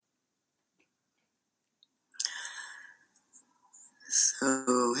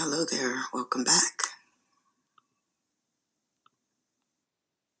Oh, hello there. Welcome back.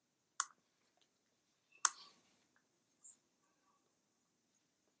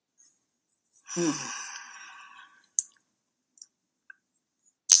 Hmm.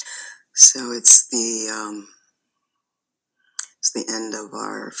 So it's the end of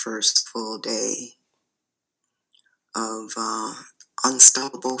our first full day of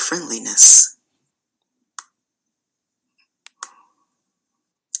unstoppable friendliness.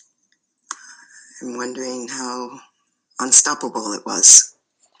 I'm wondering how unstoppable it was.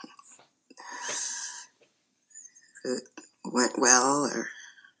 If it went well, or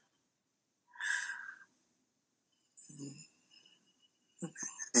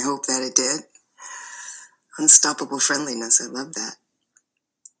I hope that it did. Unstoppable friendliness. I love that.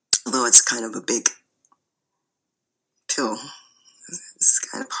 Although it's kind of a big pill. It's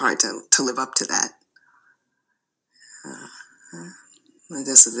kind of hard to live up to that.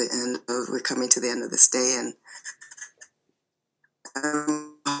 This is we're coming to the end of this day, and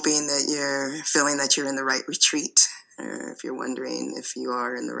I'm hoping that you're feeling that you're in the right retreat, or if you're wondering if you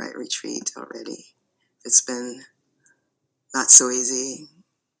are in the right retreat already. It's been not so easy.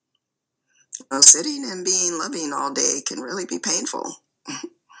 Sitting and being loving all day can really be painful.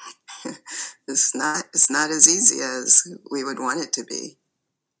 It's not as easy as we would want it to be.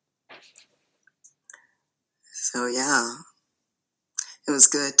 So yeah, it was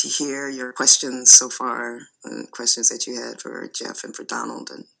good to hear your questions so far, questions that you had for Jeff and for Donald,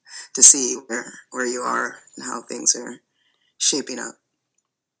 and to see where you are and how things are shaping up.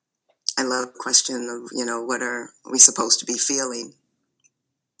 I love the question of, what are we supposed to be feeling?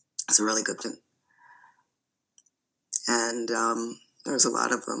 It's a really good one. And there's a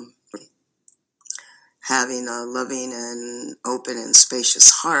lot of them. Having a loving and open and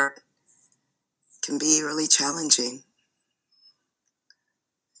spacious heart can be really challenging.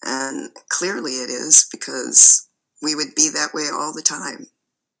 And clearly it is, because we would be that way all the time,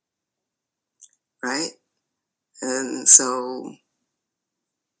 right? And so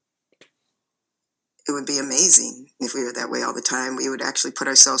it would be amazing if we were that way all the time. We would actually put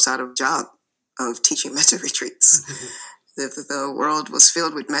ourselves out of a job of teaching Metta retreats. If the world was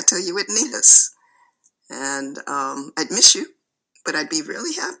filled with Metta, you wouldn't need us. And I'd miss you, but I'd be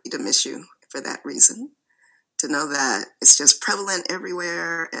really happy to miss you for that reason. To know that it's just prevalent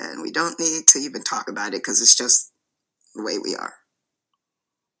everywhere and we don't need to even talk about it because it's just the way we are.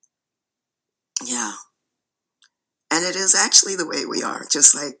 Yeah. And it is actually the way we are,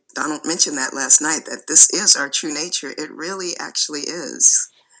 just like Donald mentioned that last night, that this is our true nature. It really actually is.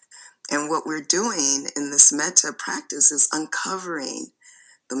 And what we're doing in this metta practice is uncovering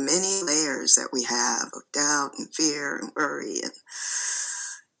the many layers that we have of doubt and fear and worry and,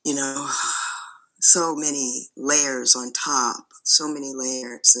 so many layers on top, so many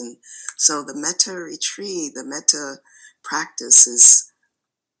layers. And so the metta retreat, the metta practice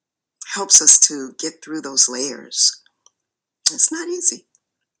helps us to get through those layers. It's not easy.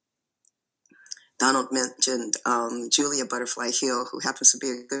 Donald mentioned Julia Butterfly Hill, who happens to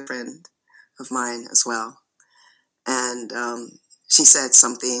be a good friend of mine as well. And she said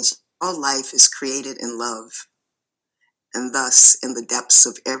something, all life is created in love. And thus, in the depths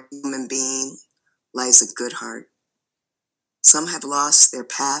of every human being lies a good heart. Some have lost their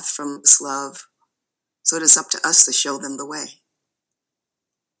path from this love, so it is up to us to show them the way.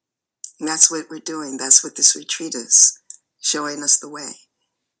 And that's what we're doing. That's what this retreat is, showing us the way,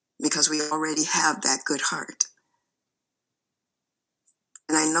 because we already have that good heart.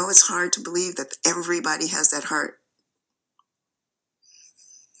 And I know it's hard to believe that everybody has that heart.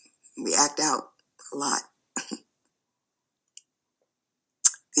 We act out a lot.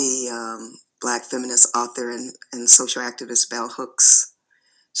 The Black feminist author and social activist Bell Hooks,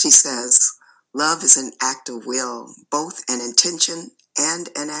 she says, love is an act of will, both an intention and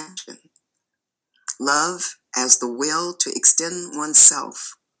an action. Love as the will to extend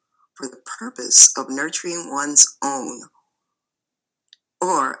oneself for the purpose of nurturing one's own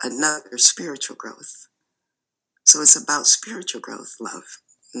or another spiritual growth. So it's about spiritual growth, love,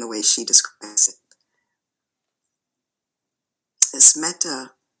 in the way she describes it. This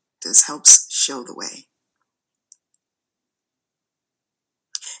metta just helps show the way.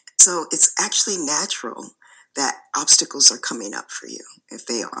 So it's actually natural that obstacles are coming up for you, if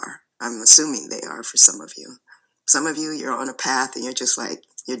they are. I'm assuming they are for some of you. Some of you, you're on a path and you're just like,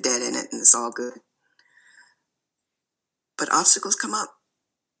 you're dead in it and it's all good. But obstacles come up.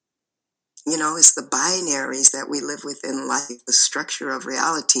 It's the binaries that we live with in life, the structure of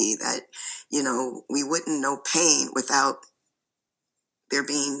reality that, we wouldn't know pain without there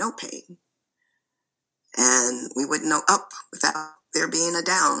being no pain. And we wouldn't know up without there being a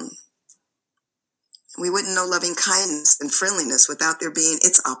down. We wouldn't know loving kindness and friendliness without there being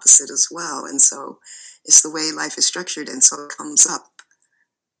its opposite as well. And so it's the way life is structured. And so it comes up,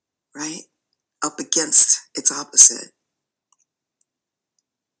 right? Up against its opposite.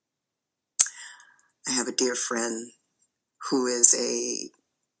 I have a dear friend who is a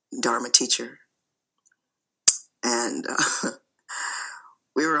Dharma teacher. And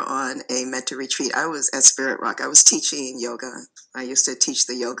we were on a Metta retreat. I was at Spirit Rock. I was teaching yoga. I used to teach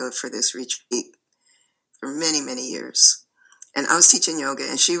the yoga for this retreat for many, many years. And I was teaching yoga,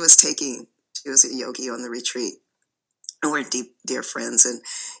 and she was a yogi on the retreat. And we're dear friends. And,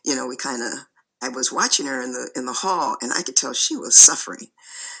 I was watching her in the hall, and I could tell she was suffering.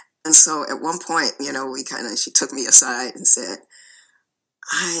 And so at one point, she took me aside and said,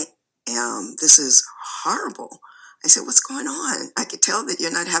 this is horrible. I said, what's going on? I could tell that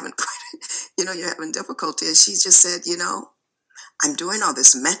you're not having, you're having difficulty. And she just said, I'm doing all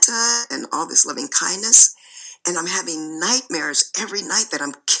this metta and all this loving kindness, and I'm having nightmares every night that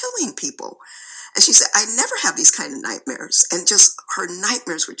I'm killing people. And she said, I never have these kind of nightmares. And just her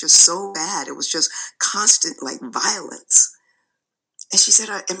nightmares were just so bad. It was just constant, violence. And she said,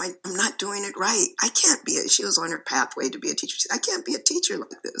 I'm not doing it right. I can't be she was on her pathway to be a teacher. She said, I can't be a teacher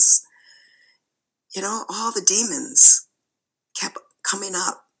like this. All the demons kept coming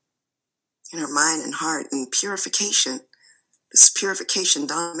up in her mind and heart, and purification. This purification,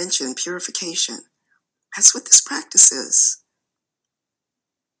 Don mentioned purification. That's what this practice is.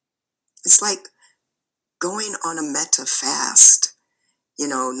 It's like going on a metta fast,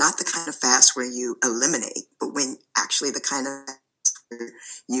 not the kind of fast where you eliminate, but when actually the kind of fast where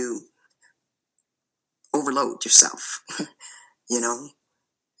you overload yourself,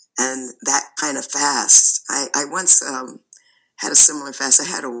 and that kind of fast. I once had a similar fast.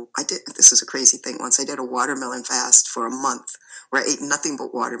 This is a crazy thing. Once I did a watermelon fast for a month where I ate nothing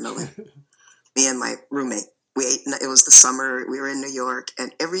but watermelon. Me and my roommate, we ate, it was the summer, we were in New York,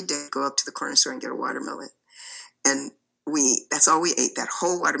 and every day go up to the corner store and get a watermelon. And that's all we ate, that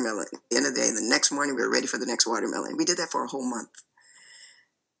whole watermelon. At the end of the day, the next morning we were ready for the next watermelon. We did that for a whole month.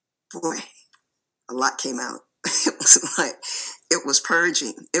 Boy, a lot came out. It was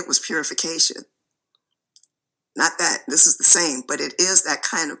purging. It was purification. Not that this is the same, but it is that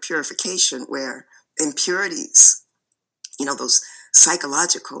kind of purification where impurities, those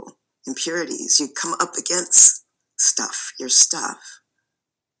psychological impurities, you come up against your stuff.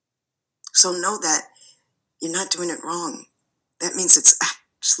 So know that you're not doing it wrong. That means it's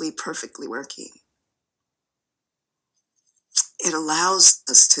actually perfectly working. It allows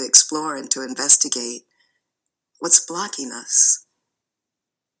us to explore and to investigate what's blocking us.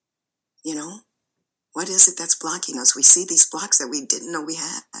 What is it that's blocking us? We see these blocks that we didn't know we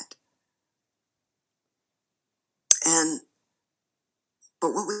had.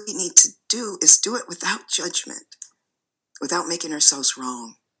 But what we need to do is do it without judgment, without making ourselves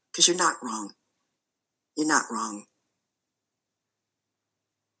wrong, because you're not wrong. You're not wrong.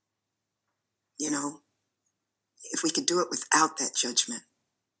 If we could do it without that judgment.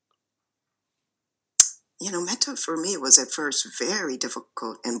 Metta for me was at first very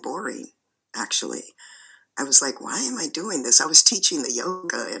difficult and boring, actually. I was like, why am I doing this? I was teaching the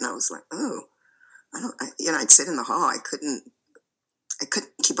yoga, and I was like, I'd sit in the hall. I couldn't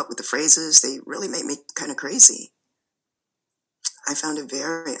keep up with the phrases. They really made me kind of crazy. I found it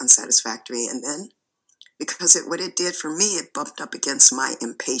very unsatisfactory. And then, because what it did for me, it bumped up against my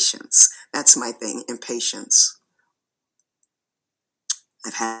impatience. That's my thing, impatience.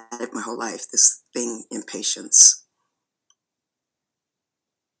 I've had it my whole life, this thing, impatience.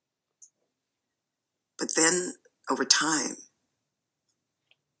 But then, over time,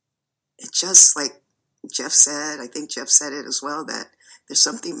 it just, like Jeff said, I think Jeff said it as well, that there's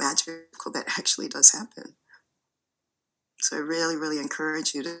something magical that actually does happen. So I really, really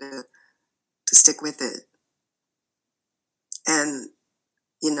encourage you to stick with it. And,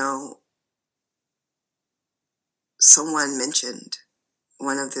 someone mentioned,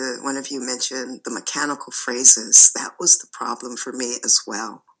 one of you mentioned the mechanical phrases. That was the problem for me as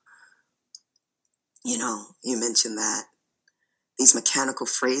well. You mentioned that. These mechanical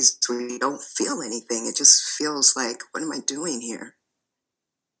phrases where you don't feel anything. It just feels like, what am I doing here?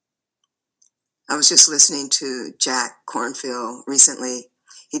 I was just listening to Jack Kornfield recently.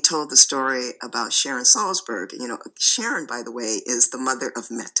 He told the story about Sharon Salzberg. Sharon, by the way, is the mother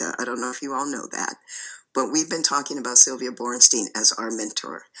of Metta. I don't know if you all know that, but we've been talking about Sylvia Borenstein as our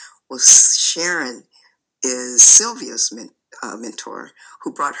mentor. Well, Sharon is Sylvia's mentor,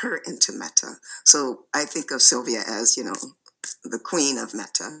 who brought her into Metta. So I think of Sylvia as, the queen of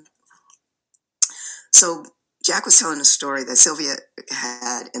Metta. So Jack was telling a story that Sylvia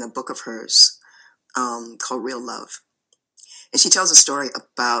had in a book of hers called Real Love. And she tells a story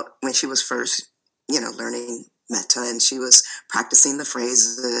about when she was first, learning Metta, and she was practicing the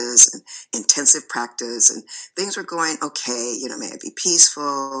phrases and intensive practice, and things were going okay. May I be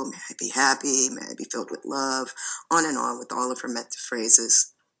peaceful? May I be happy? May I be filled with love? On and on with all of her Metta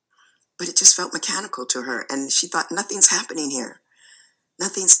phrases. But it just felt mechanical to her, and she thought, nothing's happening here.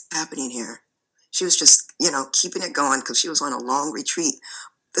 Nothing's happening here. She was just, keeping it going because she was on a long retreat.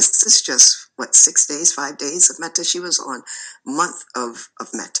 This is just, 6 days, 5 days of Metta? She was on a month of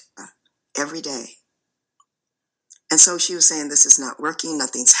Metta every day. And so she was saying, this is not working,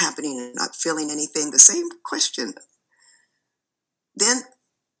 nothing's happening, and not feeling anything. The same question. Then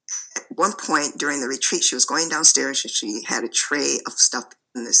at one point during the retreat, she was going downstairs and she had a tray of stuff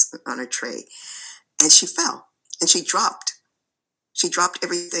on her tray. And she fell and she dropped. She dropped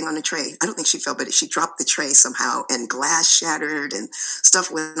everything on the tray. I don't think she fell, but she dropped the tray somehow, and glass shattered and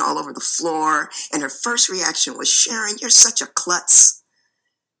stuff went all over the floor. And her first reaction was, Sharon, you're such a klutz.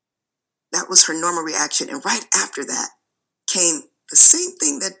 That was her normal reaction. And right after that came the same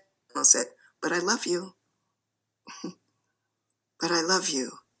thing that I said, but I love you. But I love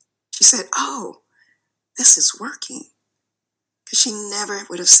you. She said, oh, this is working. Because she never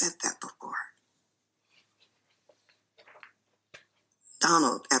would have said that before.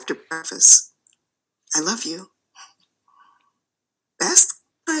 Donald, after breakfast, I love you. That's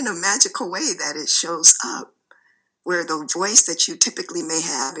the kind of magical way that it shows up, where the voice that you typically may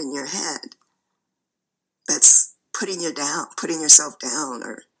have in your head that's putting yourself down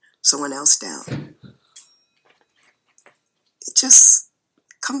or someone else down, it just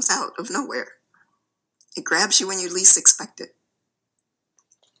comes out of nowhere. It grabs you when you least expect it.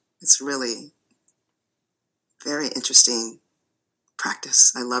 It's really very interesting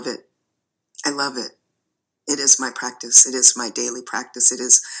practice. I love it. I love it. It is my practice. It is my daily practice.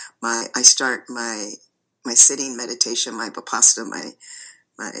 I start my sitting meditation, my vipassana,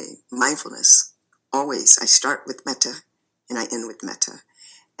 my mindfulness. Always, I start with Metta and I end with Metta.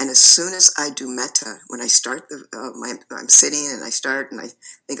 And as soon as I do Metta, when I start I'm sitting and I start and I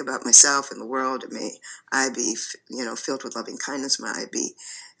think about myself and the world, and may I be, filled with loving kindness. May I be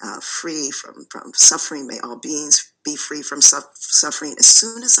free from suffering. May all beings be free from suffering. As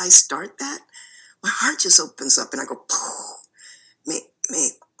soon as I start that, my heart just opens up and I go, may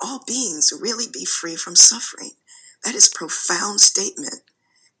all beings really be free from suffering. That is a profound statement.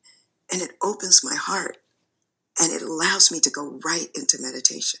 And it opens my heart and it allows me to go right into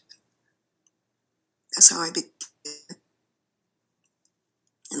meditation. That's how I begin.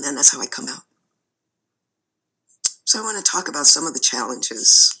 And then that's how I come out. So I want to talk about some of the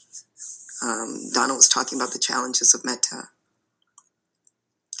challenges. Donna was talking about the challenges of Metta.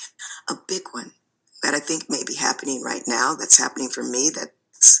 A big one that I think may be happening right now, that's happening for me,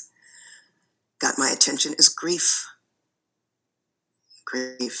 that's got my attention, is grief.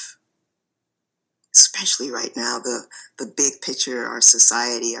 Grief. Especially right now, the big picture, our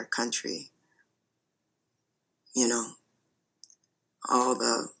society, our country. All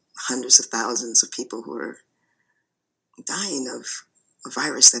the hundreds of thousands of people who are dying of a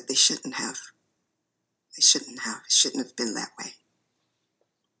virus that they shouldn't have. They shouldn't have. It shouldn't have been that way.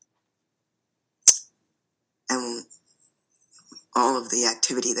 And all of the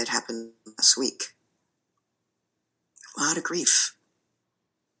activity that happened last week. A lot of grief.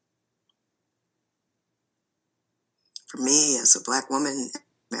 For me, as a Black woman in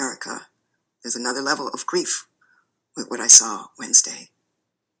America, there's another level of grief with what I saw Wednesday.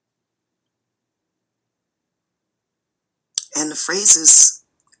 And the phrases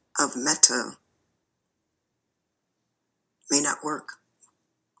of Metta may not work.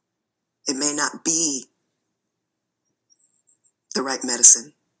 It may not be the right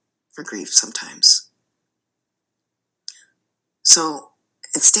medicine for grief sometimes. So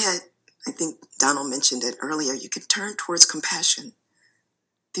instead, I think Donald mentioned it earlier, you can turn towards compassion.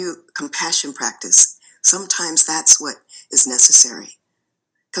 Through compassion practice, sometimes that's what is necessary.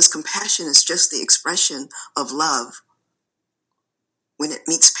 Because compassion is just the expression of love when it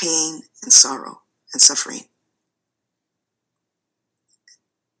meets pain and sorrow and suffering.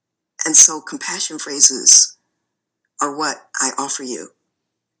 And so compassion phrases are what I offer you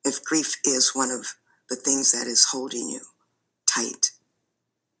if grief is one of the things that is holding you tight.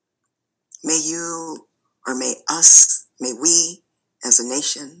 May you, or may we as a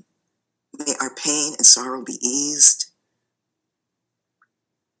nation, may our pain and sorrow be eased.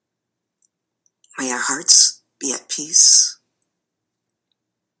 May our hearts be at peace.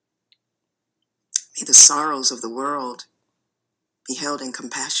 May the sorrows of the world be held in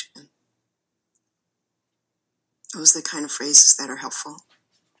compassion. Those are the kind of phrases that are helpful.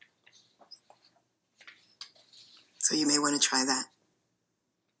 So you may want to try that.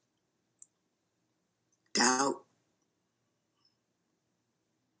 Doubt.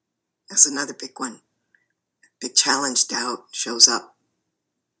 That's another big one. Big challenge. Doubt shows up.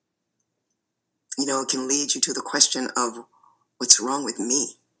 You know, it can lead you to the question of, what's wrong with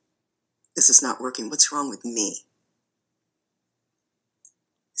me? This is not working. What's wrong with me?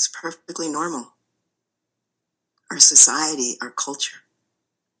 It's perfectly normal. Our society, our culture,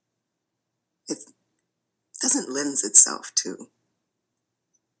 it doesn't lend itself to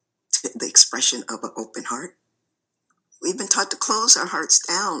the expression of an open heart. We've been taught to close our hearts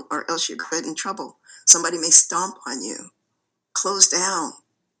down, or else you're good in trouble. Somebody may stomp on you. Close down.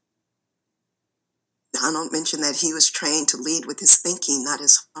 Donald mentioned that he was trained to lead with his thinking, not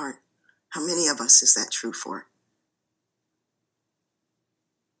his heart. How many of us is that true for?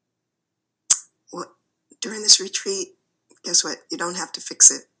 Well, during this retreat, guess what? You don't have to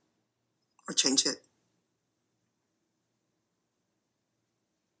fix it or change it.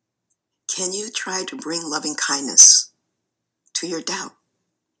 Can you try to bring loving kindness to your doubt?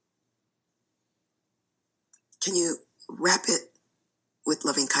 Can you wrap it with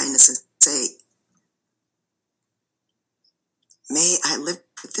loving kindness and say, may I live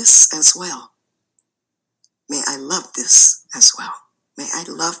with this as well. May I love this as well. May I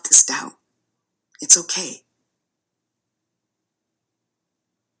love this doubt. It's okay.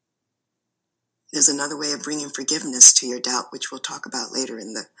 There's another way of bringing forgiveness to your doubt, which we'll talk about later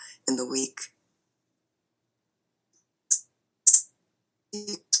in the week.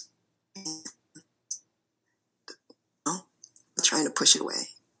 I'm trying to push it away.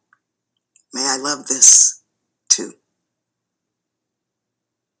 May I love this too.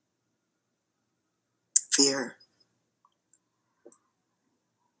 Fear.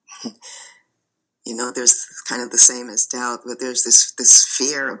 You know, there's kind of the same as doubt, but there's this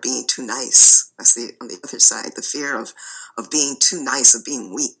fear of being too nice. That's on the other side, the fear of being too nice, of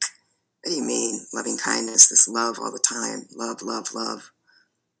being weak. What do you mean? Loving kindness, this love all the time. Love, love, love.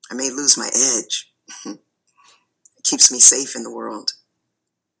 I may lose my edge. It keeps me safe in the world.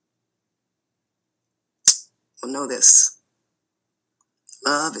 Well, know this.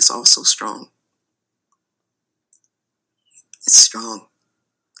 Love is also strong. It's strong.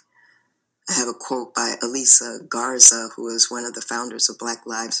 I have a quote by Elisa Garza, who is one of the founders of Black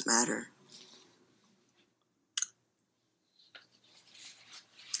Lives Matter.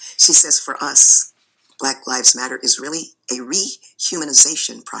 She says, for us, Black Lives Matter is really a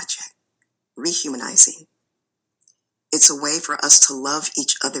rehumanization project. Rehumanizing. It's a way for us to love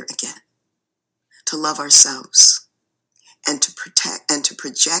each other again, to love ourselves, and to protect and to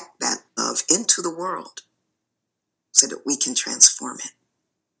project that love into the world so that we can transform it.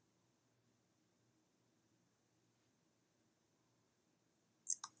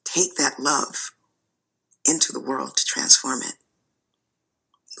 Take that love into the world to transform it.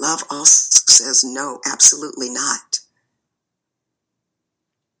 Love also says no, absolutely not.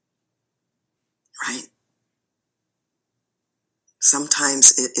 Right?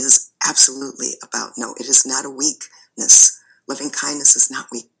 Sometimes it is absolutely about no. It is not a weakness. Loving kindness is not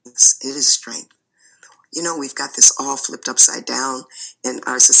weakness. It is strength. You know, we've got this all flipped upside down in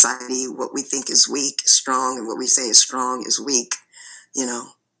our society. What we think is weak is strong, and what we say is strong is weak. You know,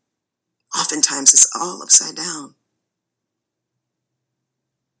 oftentimes it's all upside down.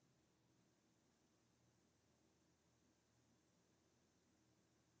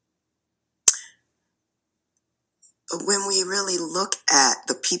 But when we really look at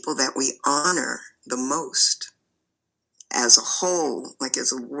the people that we honor the most as a whole, like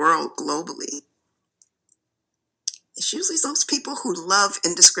as a world globally, it's usually those people who love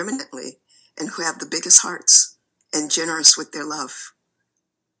indiscriminately and who have the biggest hearts and generous with their love.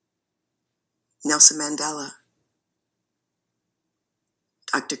 Nelson Mandela,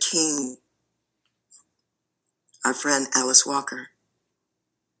 Dr. King, our friend Alice Walker,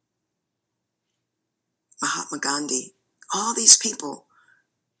 Mahatma Gandhi. All these people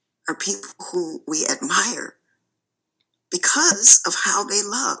are people who we admire because of how they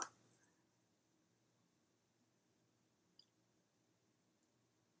love.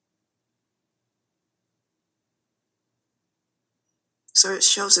 So it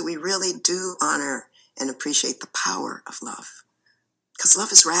shows that we really do honor and appreciate the power of love. Because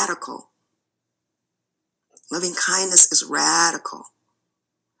love is radical. Loving kindness is radical.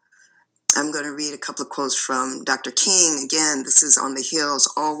 I'm going to read a couple of quotes from Dr. King. Again, this is on the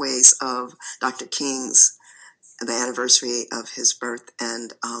heels always of Dr. King's, the anniversary of his birth.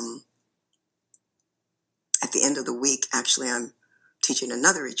 And at the end of the week, actually, I'm teaching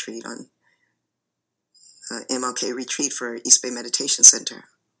another retreat on MLK retreat for East Bay Meditation Center.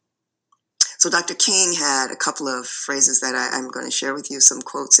 So Dr. King had a couple of phrases that I'm going to share with you, some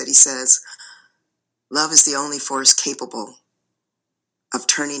quotes that he says. Love is the only force capable of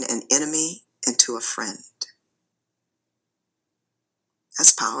turning an enemy into a friend.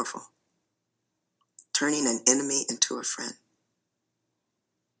 That's powerful. Turning an enemy into a friend.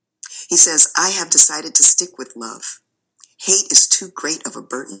 He says, I have decided to stick with love. Hate is too great of a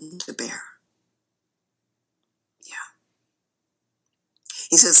burden to bear. Yeah.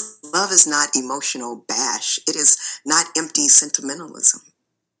 He says, love is not emotional bash. It is not empty sentimentalism.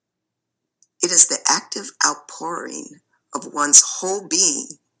 It is the active outpouring of one's whole being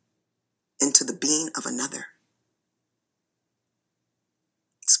into the being of another.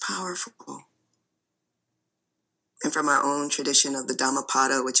 It's powerful. And from our own tradition of the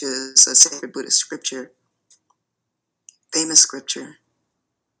Dhammapada, which is a sacred Buddhist scripture, famous scripture,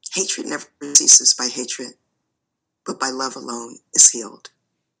 hatred never ceases by hatred, but by love alone is healed.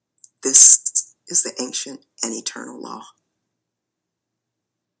 This is the ancient and eternal law.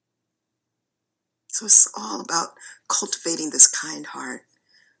 So it's all about cultivating this kind heart,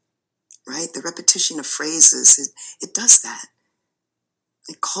 right? The repetition of phrases, it does that.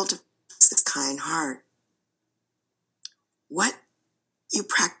 It cultivates this kind heart. What you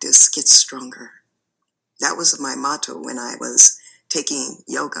practice gets stronger. That was my motto when I was taking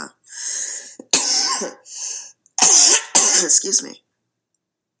yoga. Excuse me.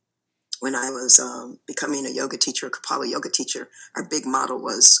 When I was becoming a yoga teacher, a Kapala yoga teacher, our big motto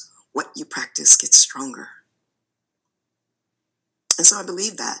was, what you practice gets stronger. And so I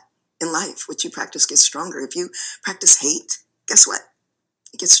believe that in life, what you practice gets stronger. If you practice hate, guess what?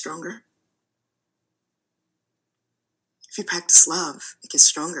 It gets stronger. If you practice love, it gets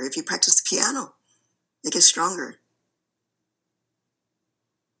stronger. If you practice the piano, it gets stronger.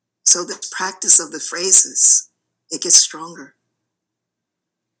 So the practice of the phrases, it gets stronger.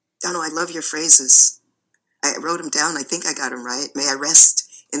 Dano, I love your phrases. I wrote them down. I think I got them right. May I rest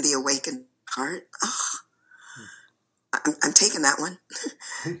in the awakened heart. Oh, I'm taking that one.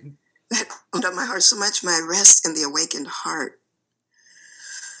 That opened up my heart so much. May I rest in the awakened heart.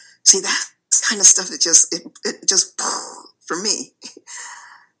 See, that's kind of stuff that just for me.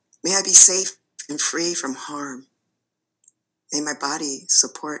 May I be safe and free from harm. May my body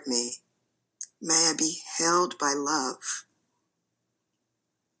support me. May I be held by love.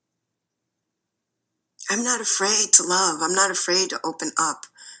 I'm not afraid to love. I'm not afraid to open up.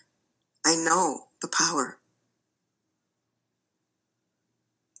 I know the power.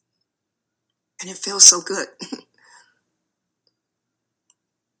 And it feels so good.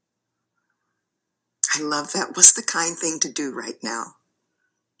 I love that. What's the kind thing to do right now?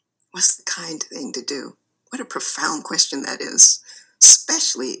 What's the kind thing to do? What a profound question that is,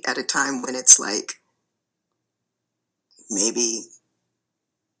 especially at a time when it's like maybe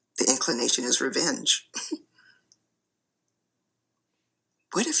the inclination is revenge.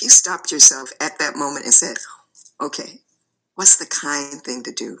 What if you stopped yourself at that moment and said, okay, what's the kind thing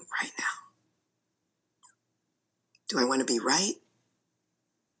to do right now? Do I want to be right?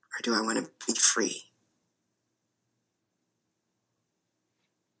 Or do I want to be free?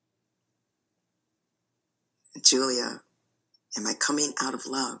 Julia, am I coming out of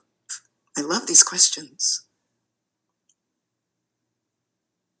love? I love these questions.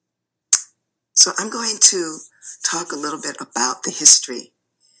 So I'm going to talk a little bit about the history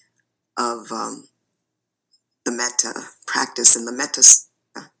of the Metta practice and the Metta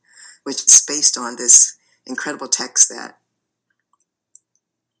Sutta, which is based on this incredible text that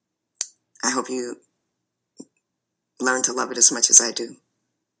I hope you learn to love it as much as I do.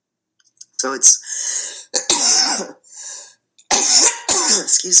 So it's,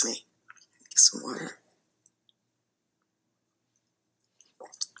 excuse me, get some water.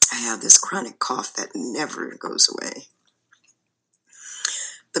 I have this chronic cough that never goes away.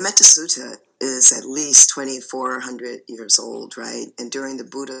 The Metta Sutta is at least 2,400 years old, right? And during the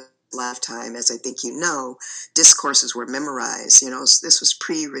Buddha's lifetime, as I think you know, discourses were memorized. You know, this was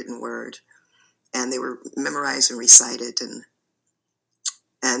pre-written word, and they were memorized and recited,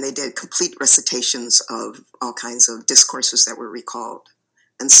 and they did complete recitations of all kinds of discourses that were recalled.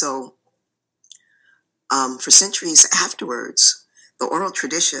 And so, for centuries afterwards, the oral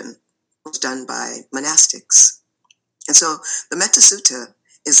tradition was done by monastics. And so the Metta Sutta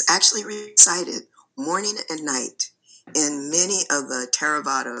is actually recited morning and night in many of the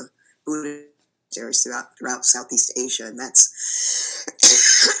Theravada Buddhist areas throughout Southeast Asia. And that's,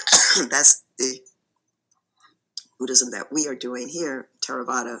 that's the Buddhism that we are doing here,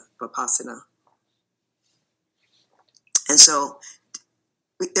 Theravada Vipassana. And so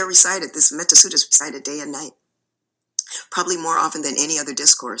they're recited. This Metta Sutta is recited day and night, probably more often than any other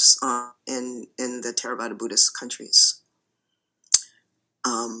discourse in the Theravada Buddhist countries.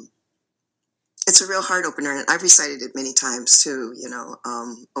 It's a real heart opener, and I've recited it many times too,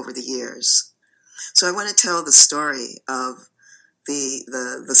 over the years. So I want to tell the story of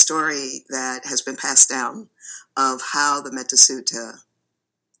the story that has been passed down of how the Metta Sutta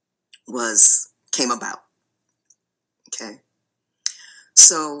came about. Okay.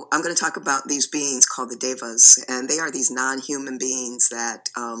 So I'm going to talk about these beings called the Devas, and they are these non-human beings that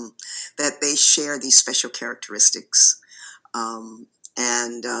they share these special characteristics.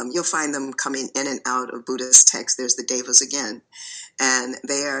 You'll find them coming in and out of Buddhist texts. There's the Devas again, and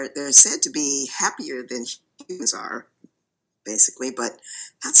they're said to be happier than humans are, basically, but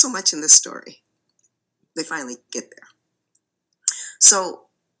not so much in this story. They finally get there. So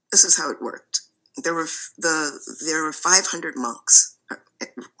this is how it worked. There were 500 monks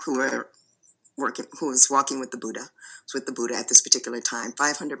who was walking with the Buddha. With the Buddha at this particular time,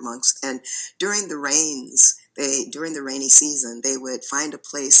 500 monks, and during the rainy season, they would find a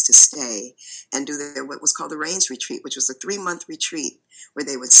place to stay and do what was called the Rains Retreat, which was a 3-month retreat where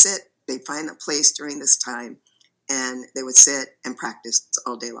they would sit. They'd find a place during this time, and they would sit and practice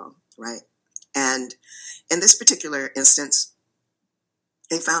all day long, right? And in this particular instance,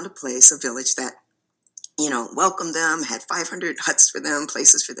 they found a village that welcomed them, had 500 huts for them,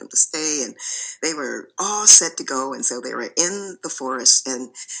 places for them to stay, and they were all set to go. And so they were in the forest,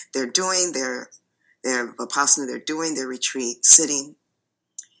 and they're doing their Vipassana, they're doing their retreat, sitting.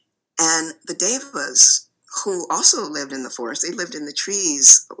 And the Devas, who also lived in the forest, they lived in the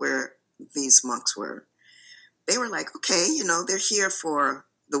trees where these monks were. They were like, okay, they're here for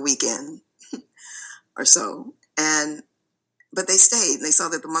the weekend or so. But they stayed, and they saw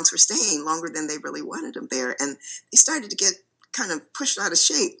that the monks were staying longer than they really wanted them there. And they started to get kind of pushed out of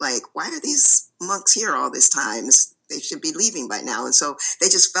shape. Like, why are these monks here all this time? They should be leaving by now. And so they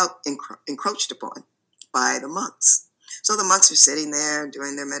just felt encroached upon by the monks. So the monks are sitting there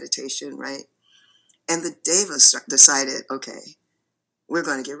doing their meditation, right? And the Devas decided, okay, we're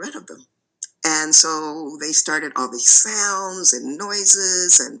going to get rid of them. And so they started all these sounds and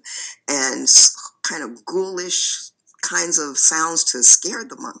noises and kind of ghoulish kinds of sounds to scare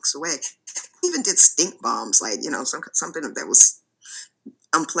the monks away. Even did stink bombs, like, something that was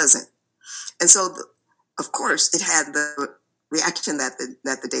unpleasant. And so, of course, it had the reaction that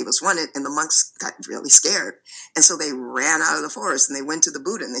the Devas wanted, and the monks got really scared. And so they ran out of the forest, and they went to the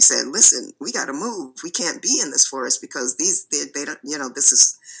Buddha, and they said, listen, we got to move. We can't be in this forest because they don't,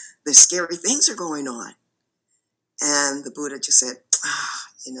 there's scary things are going on. And the Buddha just said,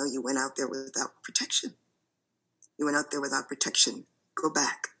 you went out there without protection. You went out there without protection. Go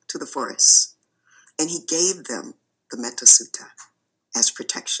back to the forest. And he gave them the Metta Sutta as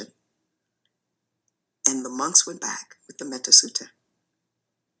protection. And the monks went back with the Metta Sutta.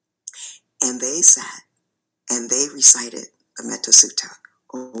 And they sat and they recited the Metta Sutta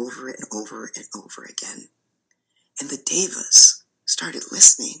over and over and over again. And the Devas started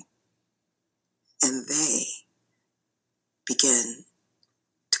listening. And they began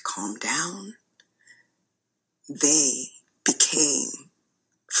to calm down. They became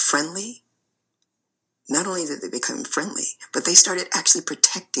friendly. Not only did they become friendly, but they started actually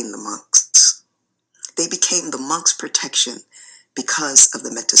protecting the monks. They became the monks' protection because of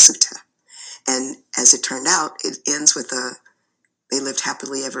the Metta Sutta. And as it turned out, it ends with they lived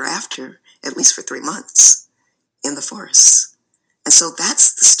happily ever after, at least for 3 months in the forest. And so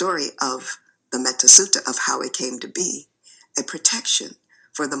that's the story of the Metta Sutta, of how it came to be, a protection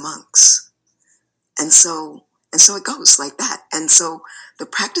for the monks. And so it goes like that. And so the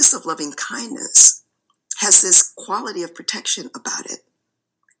practice of loving kindness has this quality of protection about it.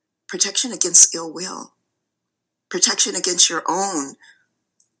 Protection against ill will. Protection against your own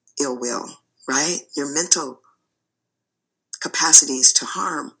ill will, right? Your mental capacities to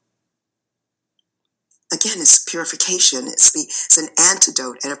harm. Again, it's purification. It's an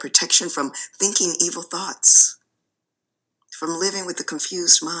antidote and a protection from thinking evil thoughts, from living with a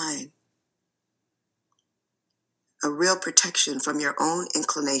confused mind. A real protection from your own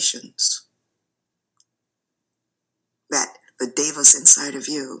inclinations. That the Devas inside of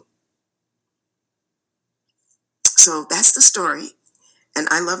you. So that's the story. And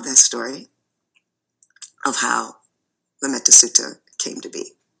I love that story of how the Metta Sutta came to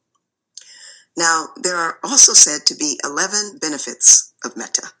be. Now, there are also said to be 11 benefits of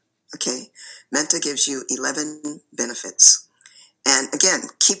metta. Okay? Metta gives you 11 benefits. And again,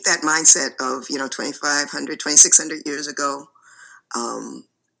 keep that mindset of, 2,500, 2,600 years ago.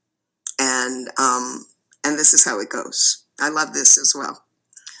 And this is how it goes. I love this as well.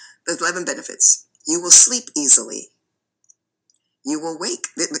 the 11 benefits. You will sleep easily. You will wake.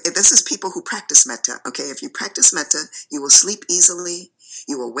 This is people who practice metta. Okay, if you practice metta, you will sleep easily.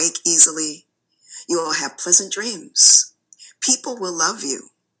 You will wake easily. You will have pleasant dreams. People will love you.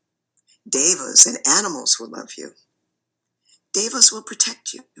 Devas and animals will love you. Devas will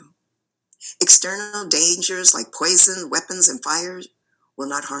protect you. External dangers like poison, weapons, and fire will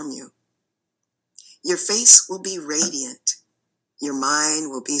not harm you. Your face will be radiant. Your mind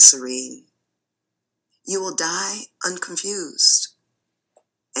will be serene. You will die unconfused,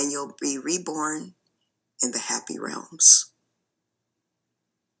 and you'll be reborn in the happy realms.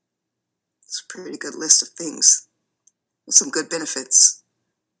 It's a pretty good list of things with some good benefits.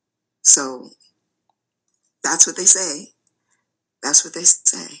 So that's what they say. That's what they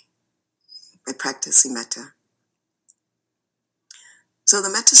say by practicing metta. So the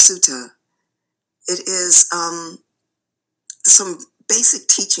Metta Sutta, it is some basic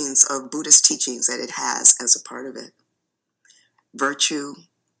teachings of Buddhist teachings that it has as a part of it. Virtue,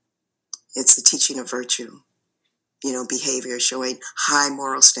 it's the teaching of virtue. Behavior showing high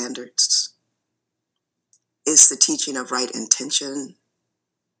moral standards. It's the teaching of right intention.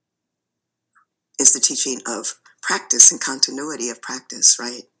 It's the teaching of practice and continuity of practice,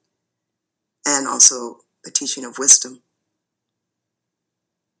 right? And also the teaching of wisdom.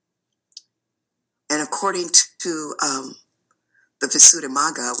 And according to the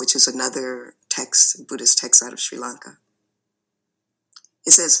Visuddhimagga, which is another text, Buddhist text out of Sri Lanka,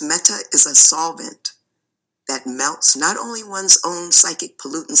 it says metta is a solvent that melts not only one's own psychic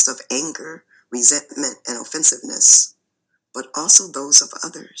pollutants of anger, resentment, and offensiveness, but also those of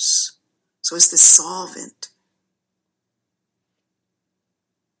others. So it's this solvent.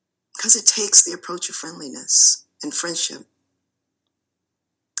 Because it takes the approach of friendliness and friendship.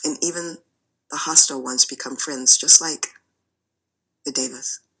 And even the hostile ones become friends, just like the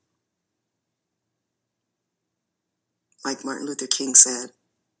Devas. Like Martin Luther King said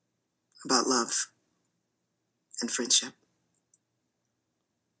about love and friendship.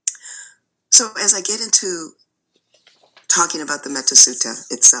 So as I get into talking about the Metta Sutta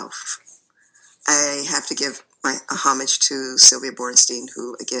itself, I have to give a homage to Sylvia Borenstein,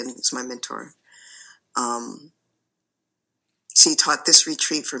 who, again, is my mentor. She taught this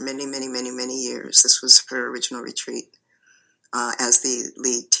retreat for many, many, many, many years. This was her original retreat as the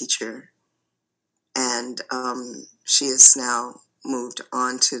lead teacher. And she has now moved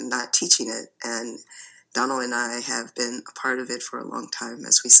on to not teaching it. And Donald and I have been a part of it for a long time,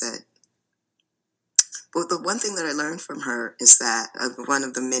 as we said. But the one thing that I learned from her is that, one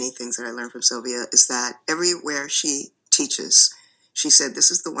of the many things that I learned from Sylvia, is that everywhere she teaches, she said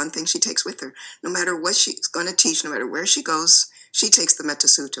this is the one thing she takes with her. No matter what she's going to teach, no matter where she goes, she takes the Metta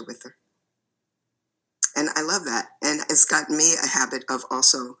Sutta with her. And I love that. And it's gotten me a habit of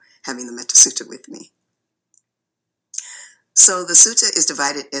also having the Metta Sutta with me. So the sutta is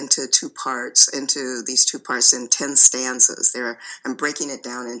divided into these two parts in 10 stanzas. I'm breaking it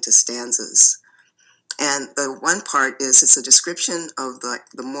down into stanzas. And the one part is, it's a description of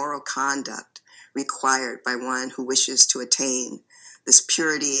the moral conduct required by one who wishes to attain this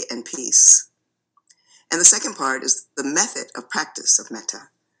purity and peace. And the second part is the method of practice of metta,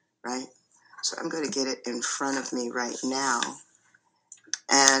 right? So I'm going to get it in front of me right now.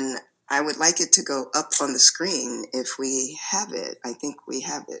 And I would like it to go up on the screen if we have it. I think we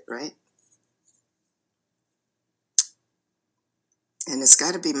have it, right? And it's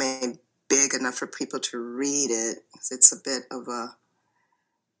got to be made big enough for people to read it. It's a bit of a...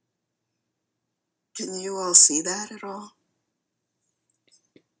 Can you all see that at all?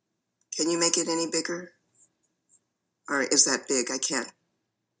 Can you make it any bigger? Or is that big? I can't.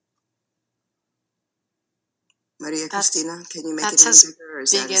 Maria Cristina, can you make it any bigger? Or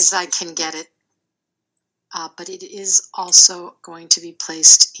is big as I can get it. But it is also going to be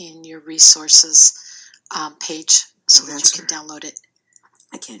placed in your resources page so that you can download it.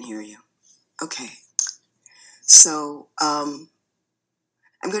 I can't hear you. Okay. So I'm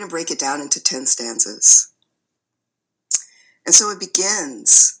going to break it down into 10 stanzas. And so it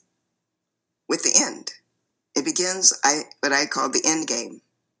begins with the end. It begins what I call the end game.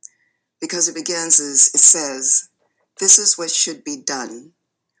 Because it says, this is what should be done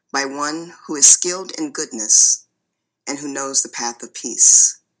by one who is skilled in goodness and who knows the path of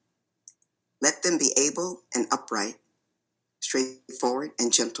peace. Let them be able and upright, straightforward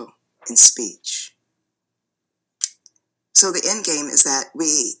and gentle in speech. So the end game is that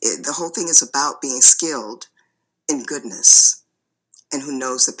the whole thing is about being skilled in goodness and who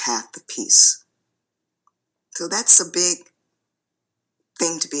knows the path of peace. So that's a big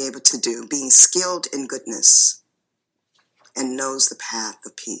thing to be able to do, being skilled in goodness. and knows the path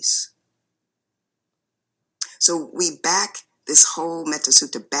of peace. So we back this whole Metta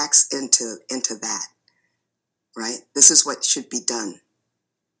Sutta backs into that, right? This is what should be done.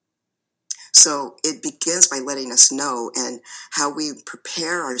 So it begins by letting us know and how we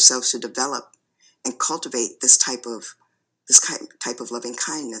prepare ourselves to develop and cultivate this type of loving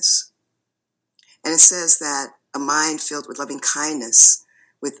kindness. And it says that a mind filled with loving kindness,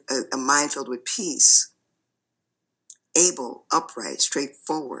 with a mind filled with peace, able, upright,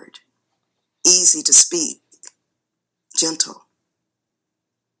 straightforward, easy to speak, gentle,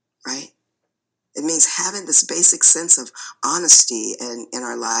 right? It means having this basic sense of honesty in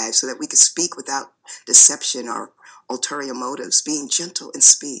our lives so that we can speak without deception or ulterior motives, being gentle in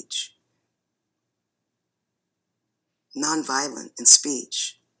speech, nonviolent in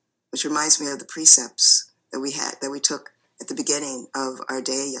speech, which reminds me of the precepts that we took at the beginning of our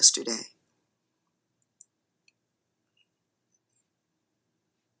day yesterday.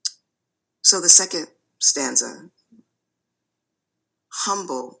 So the second stanza,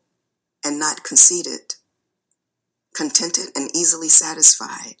 humble and not conceited, contented and easily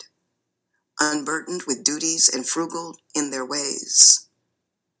satisfied, unburdened with duties and frugal in their ways,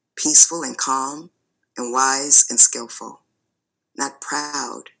 peaceful and calm and wise and skillful, not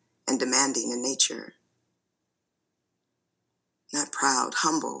proud and demanding in nature. Not proud,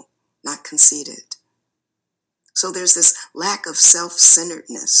 humble, not conceited. So there's this lack of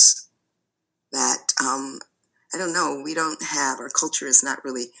self-centeredness that, I don't know, we don't have, our culture is not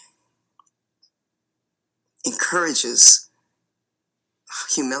really encourages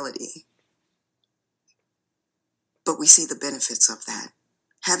humility. But we see the benefits of that.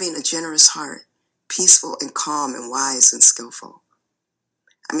 Having a generous heart, peaceful and calm and wise and skillful.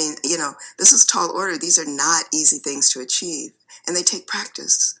 I mean, this is tall order. These are not easy things to achieve, and they take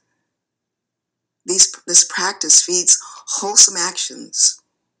practice. This practice feeds wholesome actions,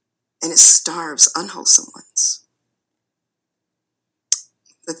 and it starves unwholesome ones.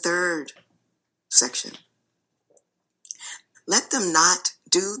 The third section. Let them not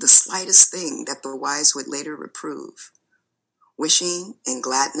do the slightest thing that the wise would later reprove. Wishing in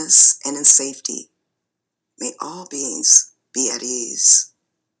gladness and in safety, may all beings be at ease.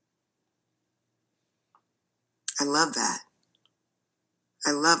 I love that.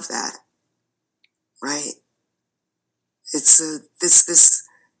 I love that. Right? It's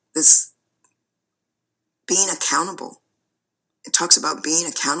this being accountable. It talks about being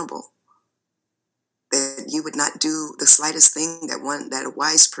accountable. That you would not do the slightest thing that a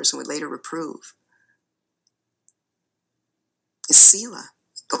wise person would later reprove. It's sila,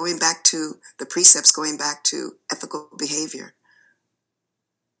 going back to the precepts, going back to ethical behavior.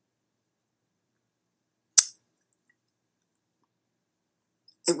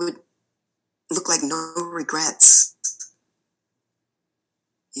 It would look like no regrets,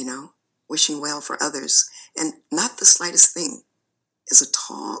 wishing well for others. And not the slightest thing is a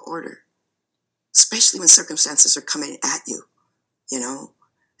tall order, especially when circumstances are coming at you,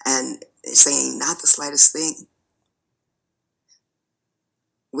 and saying not the slightest thing.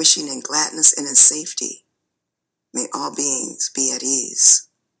 Wishing in gladness and in safety, may all beings be at ease.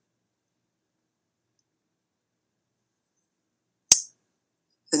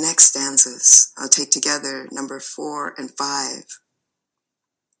 The next stanzas I'll take together, number 4 and 5.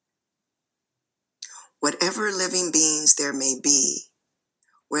 Whatever living beings there may be,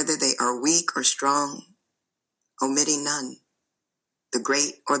 whether they are weak or strong, omitting none, the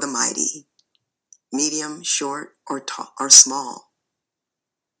great or the mighty, medium, short, or tall, or small,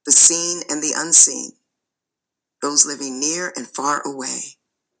 the seen and the unseen, those living near and far away,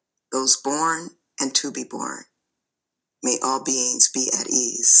 those born and to be born, may all beings be at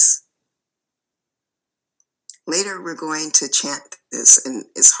ease. Later, we're going to chant this, and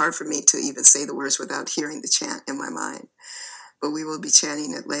it's hard for me to even say the words without hearing the chant in my mind, but we will be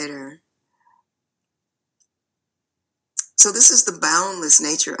chanting it later. So this is the boundless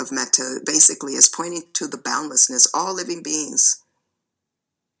nature of Metta. Basically, it's pointing to the boundlessness, all living beings,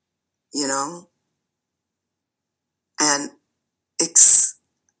 and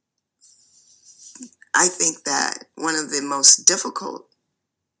I think that one of the most difficult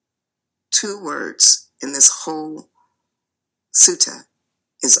 2 words in this whole sutta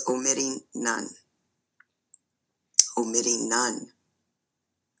is omitting none. Omitting none.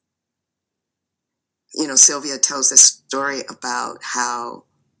 Sylvia tells this story about how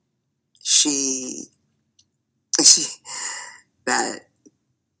she would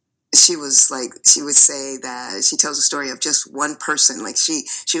say that she tells a story of just one person. Like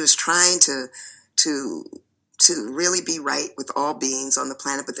she was trying to really be right with all beings on the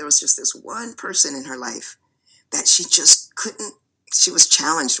planet, but there was just this one person in her life that she just couldn't, she was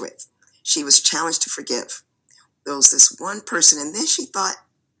challenged with. She was challenged to forgive. There was this one person, and then she thought,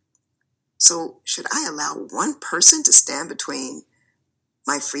 so should I allow one person to stand between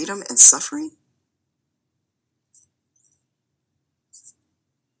my freedom and suffering?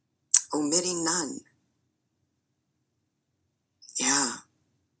 Omitting none. Yeah.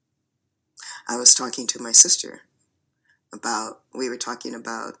 I was talking to my sister we were talking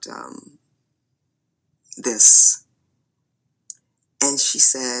about this. And she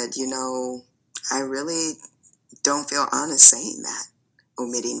said, I really don't feel honest saying that,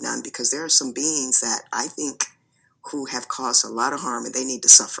 omitting none, because there are some beings that I think who have caused a lot of harm and they need to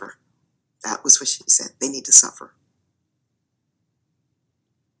suffer. That was what she said. They need to suffer.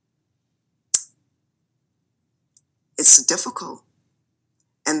 It's difficult.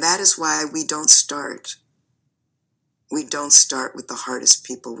 And that is why we don't start. We don't start with the hardest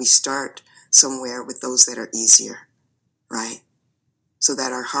people. We start somewhere with those that are easier, right? So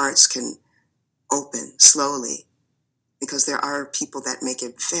that our hearts can open slowly, because there are people that make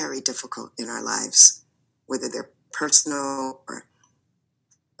it very difficult in our lives, whether they're personal or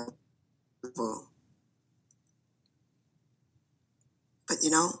people. But do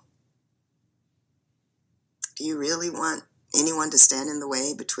you really want anyone to stand in the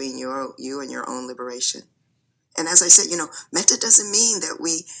way between you and your own liberation? And as I said, Metta doesn't mean that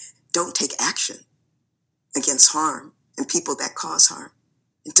we don't take action against harm and people that cause harm.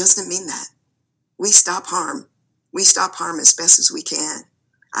 It doesn't mean that. We stop harm. We stop harm as best as we can.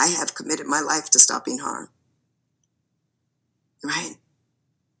 I have committed my life to stopping harm. Right?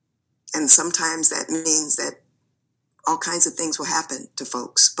 And sometimes that means that all kinds of things will happen to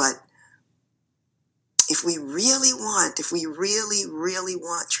folks. But if we really, really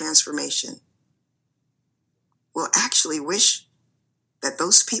want transformation, we'll actually wish that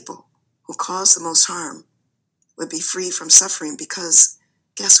those people who cause the most harm would be free from suffering, because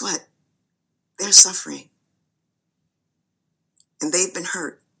guess what? They're suffering. And they've been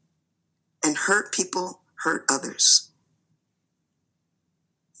hurt. And hurt people hurt others.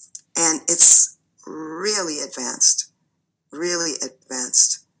 And it's really advanced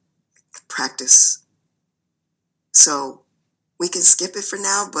practice. So we can skip it for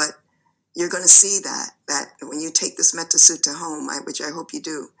now, but you're going to see that when you take this Metta Sutta home, which I hope you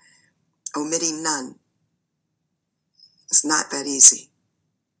do, omitting none, it's not that easy.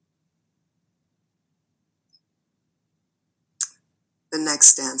 The next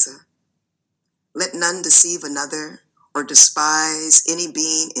stanza. Let none deceive another or despise any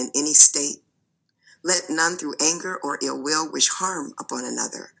being in any state. Let none through anger or ill will wish harm upon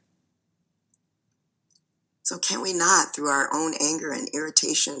another. So can we not, through our own anger and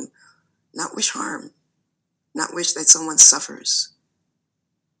irritation, not wish harm, not wish that someone suffers?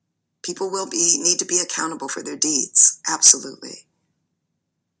 People need to be accountable for their deeds, absolutely.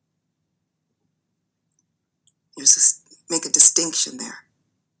 Make a distinction there.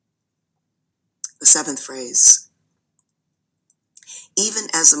 The seventh phrase. Even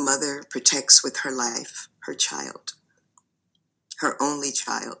as a mother protects with her life her child, her only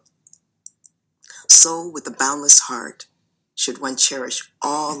child, so with a boundless heart should one cherish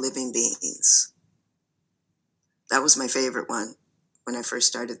all living beings. That was my favorite one when I first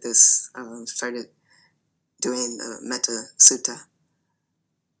started doing the Metta Sutta.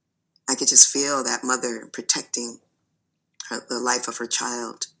 I could just feel that mother protecting the life of her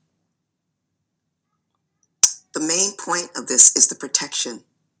child. The main point of this is the protection,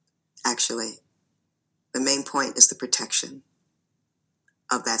 actually. The main point is the protection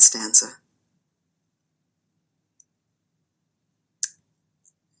of that stanza.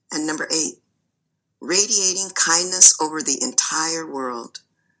 And number 8, radiating kindness over the entire world,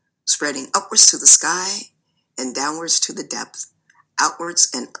 spreading upwards to the sky and downwards to the depth, outwards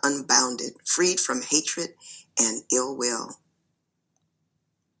and unbounded, freed from hatred and ill will.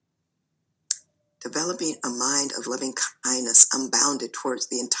 Developing a mind of loving kindness unbounded towards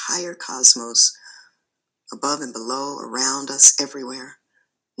the entire cosmos, above and below, around us, everywhere,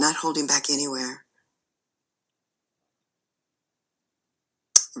 not holding back anywhere.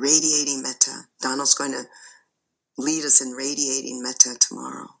 Radiating metta. Donald's going to lead us in radiating metta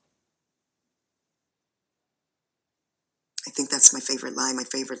tomorrow. I think that's my favorite line. My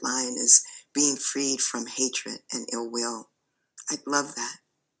favorite line is being freed from hatred and ill will. I love that.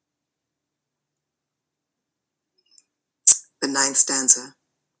 The 9th stanza.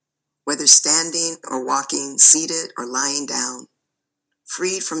 Whether standing or walking, seated or lying down,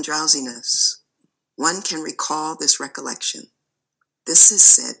 freed from drowsiness, one can recall this recollection. This is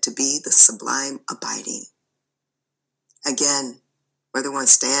said to be the sublime abiding. Again, whether one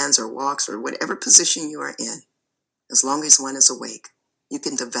stands or walks or whatever position you are in, as long as one is awake, you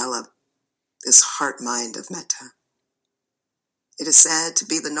can develop this heart mind of metta. It is said to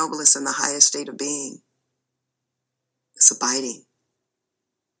be the noblest and the highest state of being. It's abiding,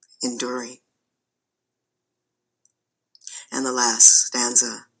 enduring. And the last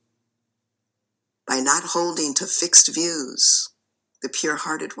stanza. By not holding to fixed views, the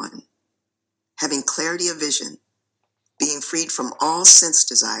pure-hearted one, having clarity of vision, being freed from all sense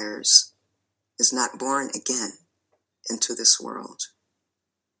desires, is not born again into this world.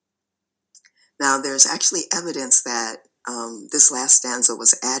 Now, there's actually evidence that this last stanza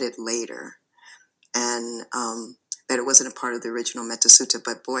was added later, and that it wasn't a part of the original Metta Sutta,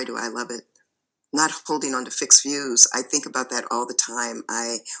 but boy, do I love it. Not holding on to fixed views. I think about that all the time.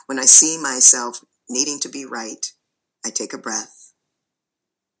 When I see myself needing to be right, I take a breath.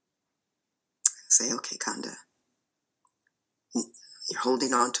 Say, okay, Konda, you're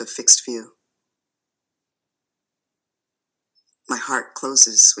holding on to a fixed view. My heart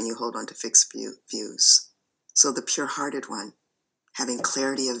closes when you hold on to fixed views. So the pure-hearted one, having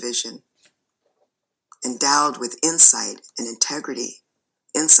clarity of vision, endowed with insight and integrity,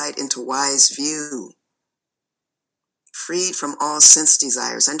 insight into wise view, freed from all sense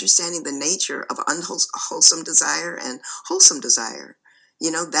desires, understanding the nature of unwholesome desire and wholesome desire.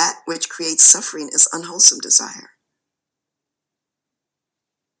 You know, that which creates suffering is unwholesome desire.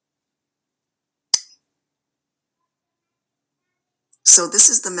 So this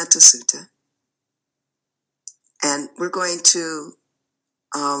is the Metta Sutta. And we're going to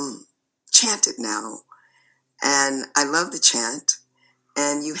chant it now. And I love the chant.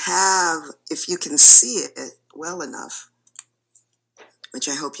 And you have, if you can see it well enough, which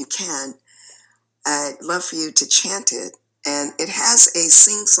I hope you can, I'd love for you to chant it. And it has a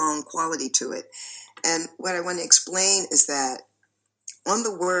sing-song quality to it. And what I want to explain is that on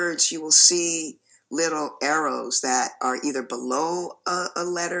the words, you will see little arrows that are either below a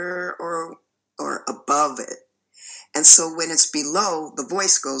letter or above it. And so when it's below, the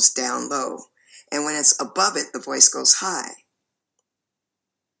voice goes down low. And when it's above it, the voice goes high.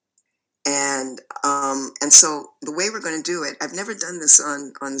 And so the way we're going to do it, I've never done this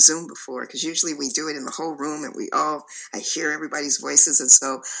on Zoom before, because usually we do it in the whole room and I hear everybody's voices. And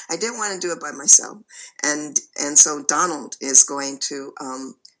so I didn't want to do it by myself. And so Donald is going to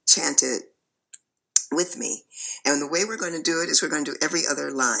chant it with me. And the way we're going to do it is we're going to do every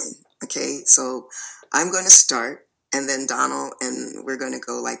other line. Okay, so I'm going to start, and then Donald, and we're going to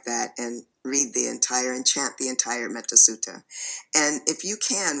go like that and read the entire and chant the entire Metta Sutta. And if you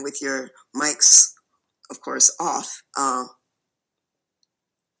can, with your mics, of course, off,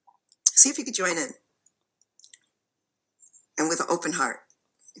 see if you could join in. And with an open heart.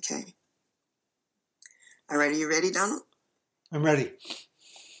 Okay. All right, are you ready, Donald? I'm ready.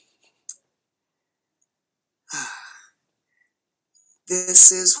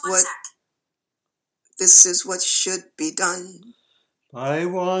 This is what should be done by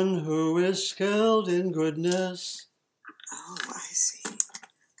one who is skilled in goodness. Oh, I see.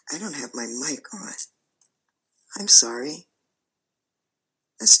 I don't have my mic on. I'm sorry.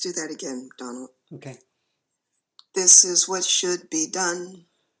 Let's do that again, Donald. Okay. This is what should be done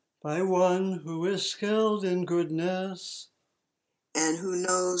by one who is skilled in goodness and who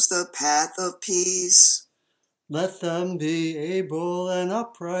knows the path of peace. Let them be able and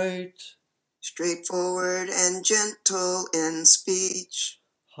upright, straightforward and gentle in speech,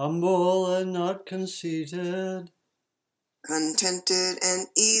 humble and not conceited, contented and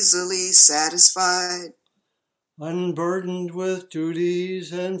easily satisfied, unburdened with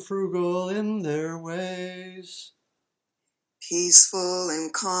duties and frugal in their ways, peaceful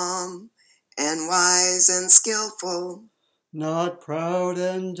and calm and wise and skillful, not proud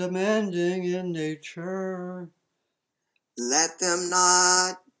and demanding in nature. Let them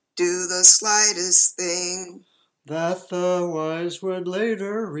not do the slightest thing that the wise would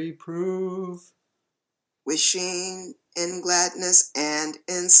later reprove, wishing in gladness and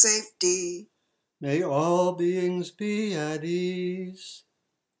in safety. May all beings be at ease.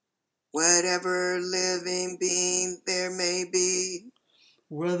 Whatever living being there may be,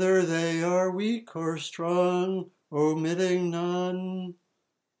 whether they are weak or strong, omitting none,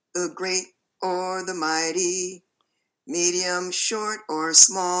 the great or the mighty, medium, short, or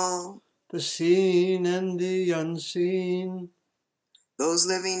small, the seen and the unseen, those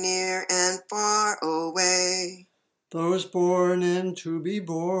living near and far away, those born and to be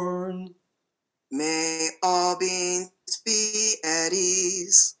born, may all beings be at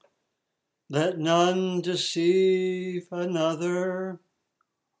ease. Let none deceive another,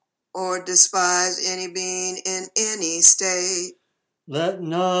 or despise any being in any state. Let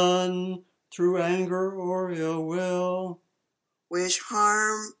none through anger or ill will, wish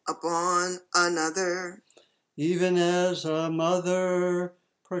harm upon another, even as a mother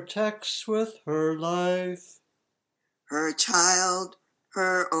protects with her life, her child,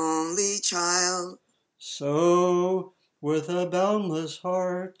 her only child, so with a boundless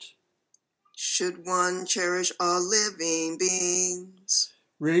heart, should one cherish all living beings,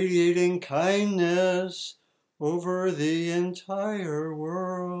 radiating kindness over the entire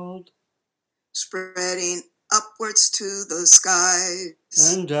world, spreading upwards to the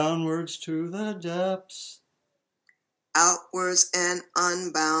skies, and downwards to the depths, outwards and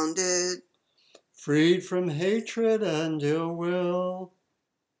unbounded, freed from hatred and ill will,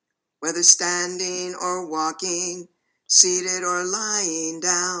 whether standing or walking, seated or lying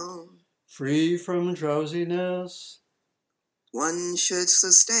down. free from drowsiness. One should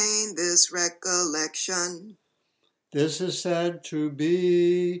sustain this recollection. This is said to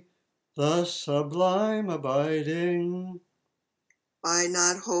be the sublime abiding, By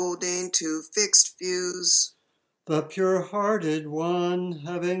not holding to fixed views, the pure-hearted one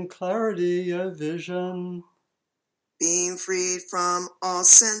having clarity of vision, being freed from all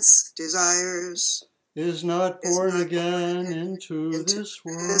sense desires, is not is born not again born into this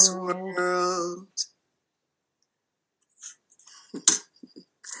this world. world.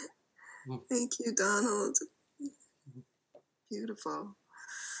 Thank you, Donald. Beautiful.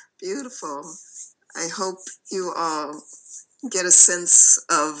 Beautiful. I hope you all get a sense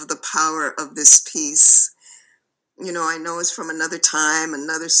of the power of this piece. You know, I know it's from another time,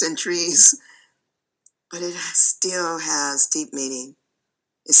 another centuries, but it still has deep meaning.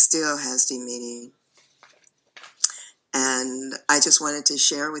 It still has deep meaning. And I just wanted to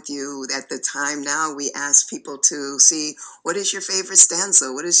share with you at the time now we ask people to see, what is your favorite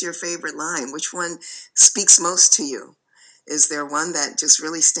stanza? What is your favorite line? Which one speaks most to you? Is there one that just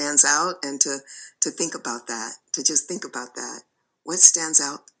really stands out? And to think about that, to just think about that. What stands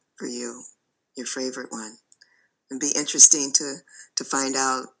out for you, your favorite one? It'd be interesting to find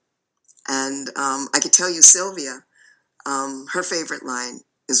out. And I could tell you Sylvia, her favorite line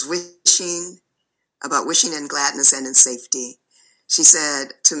is about wishing in gladness and in safety. She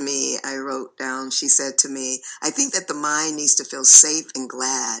said to me, I wrote down, she said to me, I think that the mind needs to feel safe and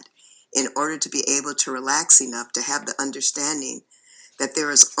glad in order to be able to relax enough to have the understanding that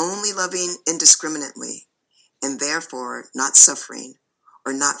there is only loving indiscriminately and therefore not suffering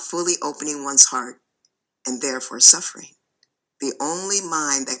or not fully opening one's heart and therefore suffering. The only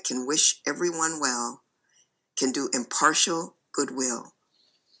mind that can wish everyone well, can do impartial goodwill,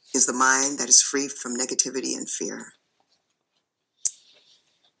 is the mind that is free from negativity and fear.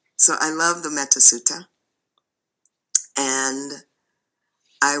 So I love the Metta Sutta, and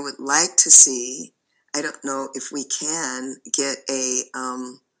I would like to see, I don't know if we can get a,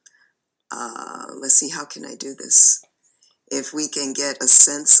 let's see, how can I do this? If we can get a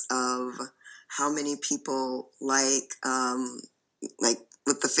sense of how many people like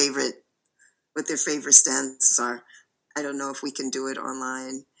what their favorite stances are. I don't know if we can do it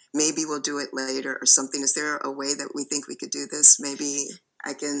online. Maybe we'll do it later or something. Is there a way that we think we could do this? Maybe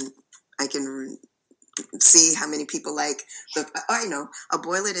I can see how many people like I'll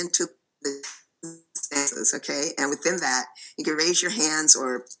boil it into the stanzas, okay? And within that, you can raise your hands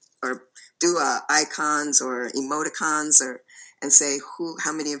or do icons or emoticons and say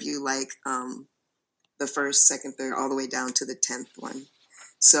how many of you like the first, second, third, all the way down to the 10th one.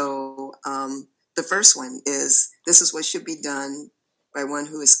 So the first one is, this is what should be done by one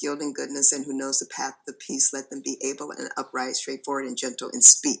who is skilled in goodness and who knows the path of peace. Let them be able and upright, straightforward, and gentle in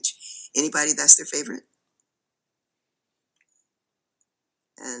speech. Anybody that's their favorite?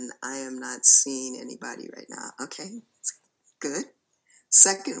 And I am not seeing anybody right now. Okay, good.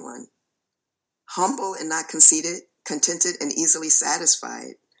 Second one, humble and not conceited, contented and easily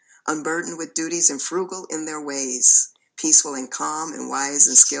satisfied, unburdened with duties and frugal in their ways, peaceful and calm and wise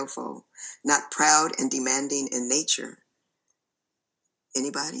and skillful, not proud and demanding in nature.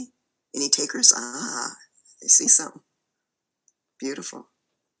 Anybody? Any takers? I see something. Beautiful.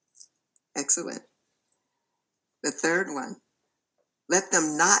 Excellent. The third one, let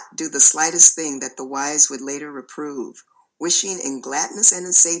them not do the slightest thing that the wise would later reprove, wishing in gladness and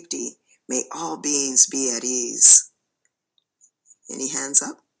in safety, may all beings be at ease. Any hands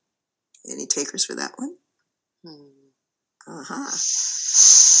up? Any takers for that one?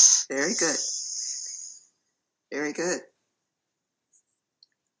 Very good. Very good.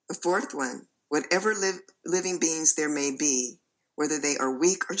 The fourth one, whatever living beings there may be, whether they are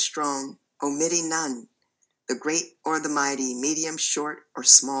weak or strong, omitting none, the great or the mighty, medium, short, or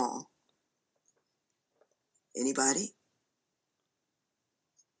small. Anybody?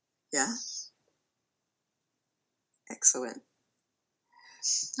 Yeah? Excellent.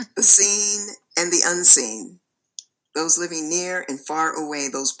 The seen and the unseen, those living near and far away,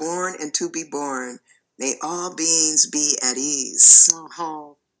 those born and to be born, may all beings be at ease.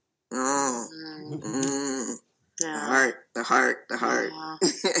 Oh. Oh. Mm. Yeah. The heart. Yeah.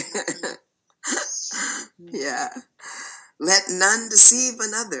 Yeah. Let none deceive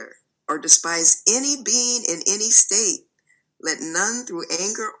another or despise any being in any state. Let none through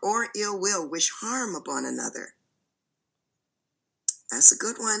anger or ill will wish harm upon another. That's a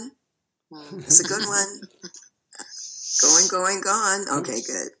good one. That's a good one. Gone. Okay,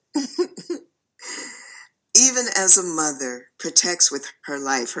 good. Even as a mother protects with her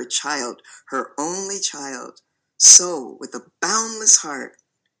life her child, her only child, so with a boundless heart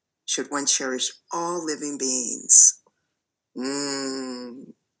should one cherish all living beings.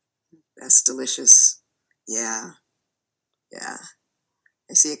 That's delicious. Yeah.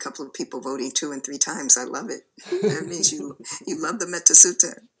 I see a couple of people voting 2 and 3 times. I love it. That means you love the Metta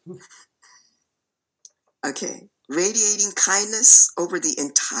Sutta. Okay. Radiating kindness over the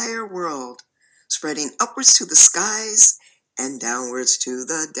entire world, spreading upwards to the skies and downwards to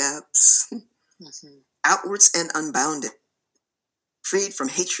the depths, outwards and unbounded, freed from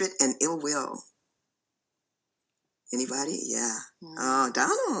hatred and ill will. Anybody? Yeah. Oh,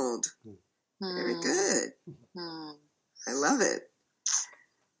 Donald. Very good. I love it.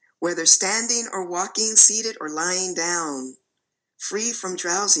 Whether standing or walking, seated or lying down, free from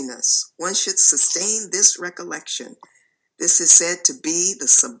drowsiness, one should sustain this recollection. This is said to be the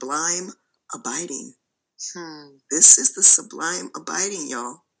sublime abiding. This is the sublime abiding,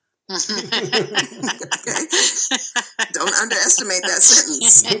 y'all. Okay? Don't underestimate that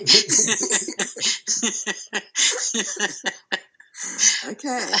sentence.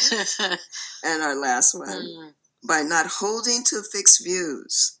 Okay. And our last one. By not holding to fixed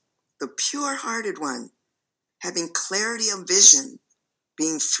views, the pure-hearted one, having clarity of vision,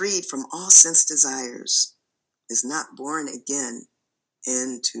 being freed from all sense desires, is not born again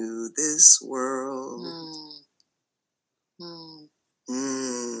into this world.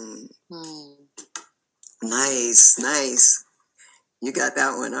 Nice. You got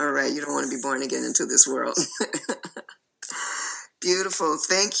that one. All right. You don't want to be born again into this world. Beautiful.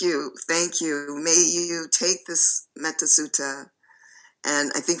 Thank you. May you take this Metta Sutta,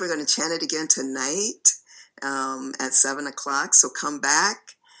 and I think we're going to chant it again tonight at 7 o'clock. So come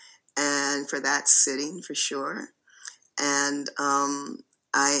back and for that sitting for sure. And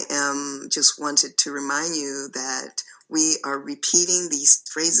I am just wanted to remind you that we are repeating these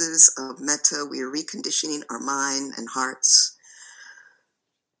phrases of Metta. We are reconditioning our mind and hearts.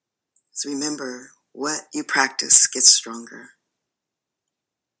 So remember, what you practice gets stronger.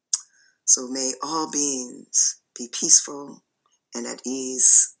 So may all beings be peaceful and at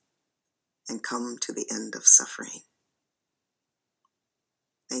ease and come to the end of suffering.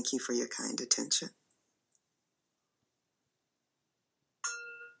 Thank you for your kind attention.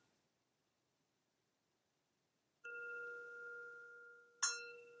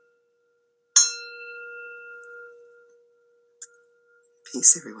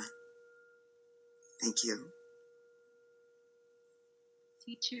 Peace, everyone. Thank you.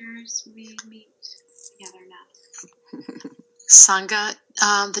 Teachers, we meet together now. Sangha,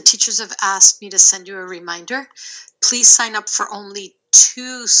 the teachers have asked me to send you a reminder. Please sign up for only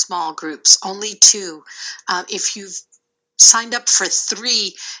 2 small groups, only 2. If you've signed up for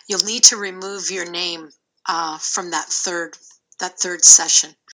 3, you'll need to remove your name from that third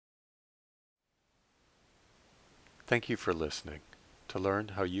session. Thank you for listening. To learn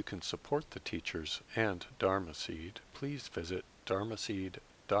how you can support the teachers and Dharma Seed, please visit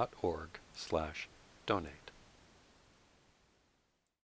dharmaseed.org/donate.